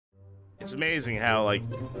It's amazing how, like,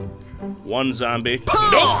 one zombie...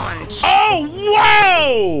 Punch! Oh,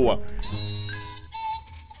 whoa!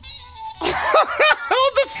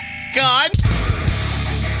 Hold the f*** on!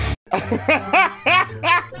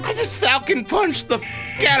 I just Falcon punched the f***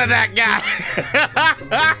 out of that guy!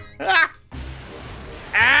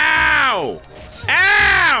 Ow!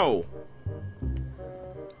 Ow!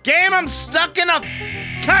 Game, I'm stuck in a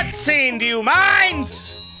cutscene, do you mind?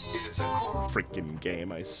 Freaking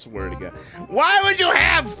game, I swear to God. Why would you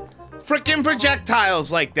have freaking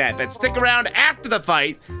projectiles like that stick around after the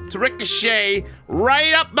fight to ricochet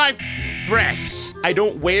right up my dress? I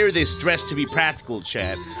don't wear this dress to be practical,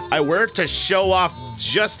 Chad. I wear it to show off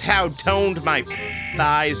just how toned my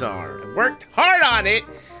thighs are. I worked hard on it.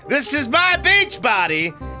 This is my beach body,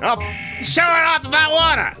 and I'll show it off if I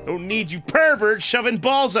wanna. Don't need you perverts shoving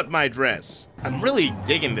balls up my dress. I'm really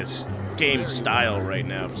digging this game style right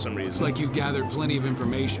now for some reason. It's like you gathered plenty of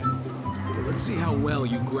information. But let's see how well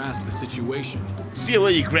you grasp the situation. See how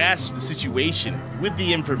well you grasp the situation with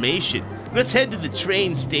the information. Let's head to the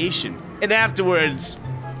train station, and afterwards,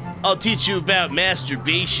 I'll teach you about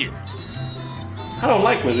masturbation. I don't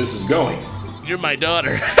like where this is going. You're my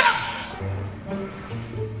daughter. Stop!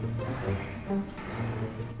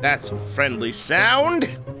 That's a friendly sound.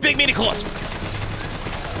 Big meaty claws.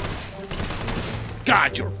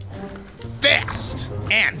 God, you're fast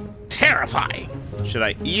and terrifying. Should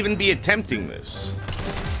I even be attempting this?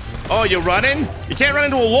 Oh, you're running? You can't run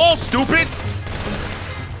into a wall, stupid.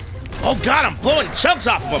 Oh God, I'm blowing chunks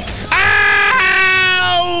off of them.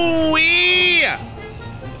 Owie!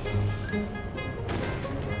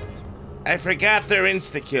 I forgot their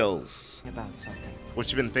insta-kills. About something. What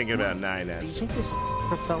you been thinking about, Do you 9S? think this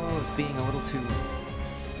fellow is being a little too...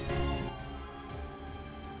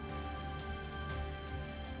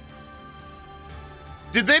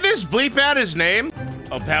 Did they just bleep out his name?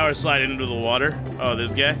 Oh, power slide into the water. Oh,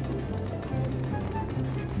 this guy.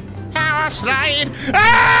 Power slide.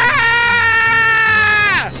 Ah!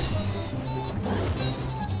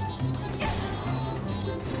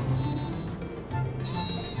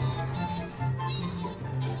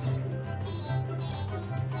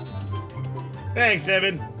 Thanks,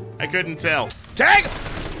 Evan. I couldn't tell. Tag him!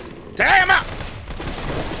 Tag him up!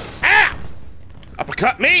 Ah!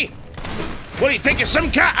 Uppercut me! What do you think of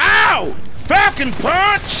some kind? Ow! Falcon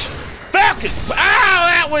punch! Falcon! Ow!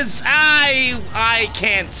 That was I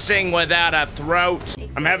can't sing without a throat.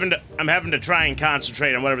 I'm having to try and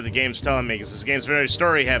concentrate on whatever the game's telling me because this game's very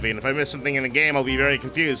story heavy, and if I miss something in the game, I'll be very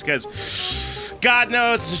confused because God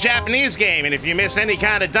knows it's a Japanese game, and if you miss any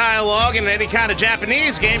kind of dialogue in any kind of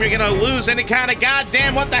Japanese game, you're gonna lose any kind of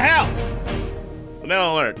goddamn what the hell.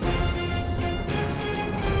 Mental alert.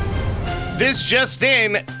 This just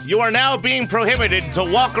in, you are now being prohibited to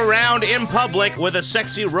walk around in public with a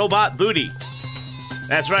sexy robot booty.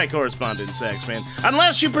 That's right, Correspondent Saxman.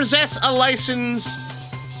 Unless you possess a license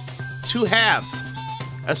to have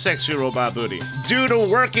a sexy robot booty. Due to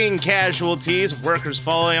working casualties, workers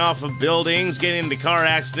falling off of buildings, getting into car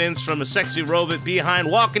accidents from a sexy robot behind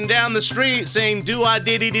walking down the street saying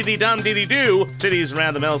do-ah-diddy-diddy-dum-diddy-doo, cities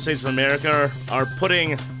around the United States of America are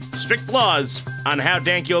putting strict laws on how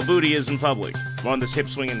dank your booty is in public. I'm on this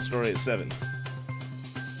hip-swinging story at 7.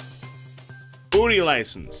 Booty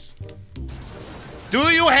license.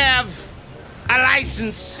 Do you have a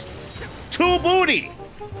license to booty?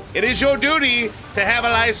 It is your duty to have a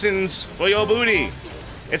license for your booty.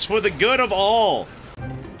 It's for the good of all.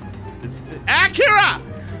 Akira!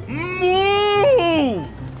 Move!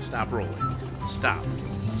 Stop rolling. Stop.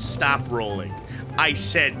 Stop rolling. I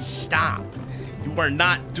said stop. You are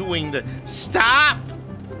not doing the... Stop!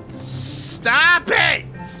 Stop it!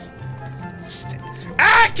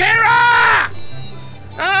 Akira!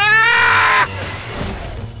 Ah!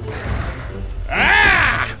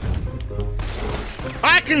 Ah!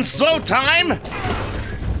 I can slow time!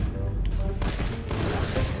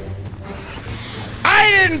 I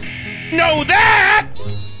didn't know that!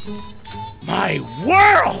 My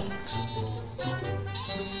world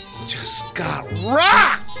just got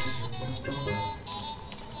rocked!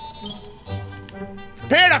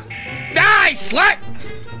 Prepare to die, slut!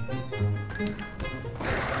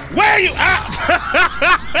 Where are you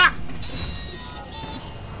at?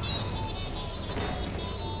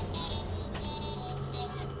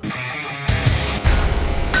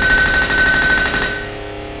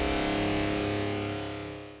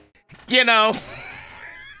 You know,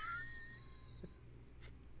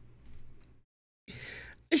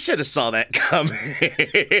 I should have saw that coming.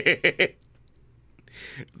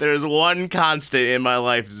 There's one constant in my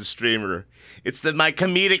life as a streamer. It's that my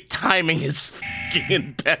comedic timing is fucking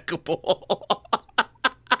impeccable.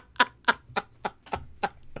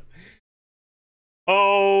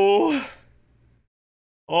 Oh.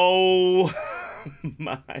 Oh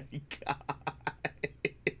my God.